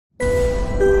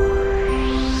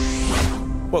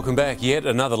Welcome back. Yet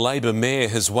another Labor mayor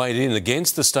has weighed in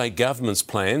against the state government's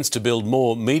plans to build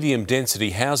more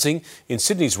medium-density housing in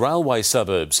Sydney's railway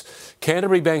suburbs.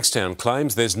 Canterbury Bankstown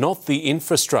claims there's not the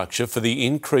infrastructure for the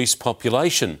increased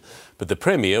population, but the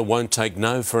Premier won't take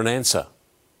no for an answer.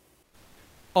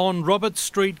 On Robert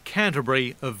Street,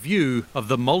 Canterbury, a view of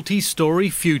the multi-storey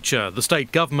future the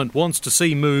state government wants to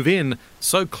see move in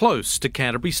so close to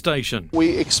Canterbury Station.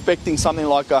 We're expecting something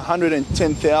like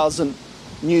 110,000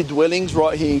 new dwellings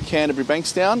right here in Canterbury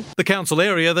Bankstown. The council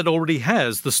area that already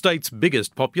has the state's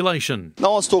biggest population.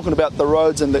 No one's talking about the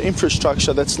roads and the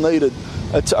infrastructure that's needed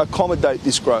to accommodate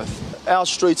this growth. Our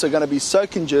streets are going to be so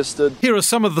congested. Here are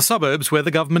some of the suburbs where the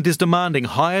government is demanding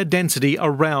higher density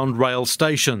around rail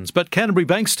stations. But Canterbury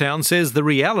Bankstown says the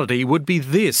reality would be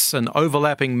this, an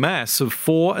overlapping mass of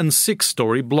 4- and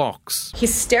 6-storey blocks.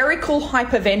 Hysterical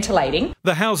hyperventilating.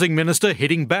 The housing minister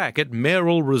hitting back at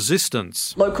mayoral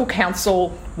resistance. Local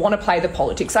council want to play the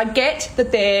politics. I get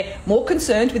that they're more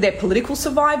concerned with their political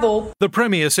survival. The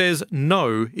Premier says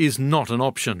no is not an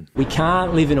option. We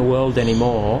can't live in a world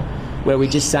anymore where we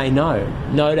just say no.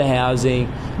 No to housing,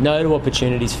 no to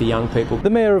opportunities for young people.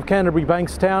 The Mayor of Canterbury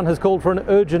Bankstown has called for an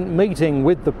urgent meeting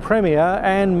with the Premier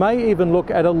and may even look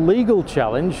at a legal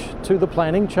challenge to the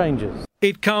planning changes.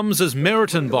 It comes as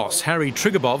Meriton boss Harry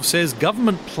Triguboff says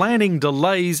government planning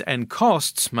delays and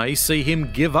costs may see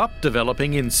him give up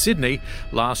developing in Sydney,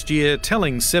 last year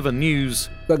telling 7 News.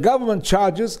 The government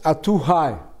charges are too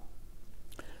high,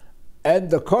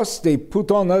 and the costs they put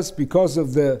on us because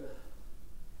of the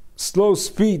slow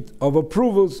speed of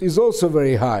approvals is also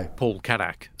very high. Paul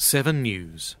Kadak, 7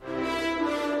 News.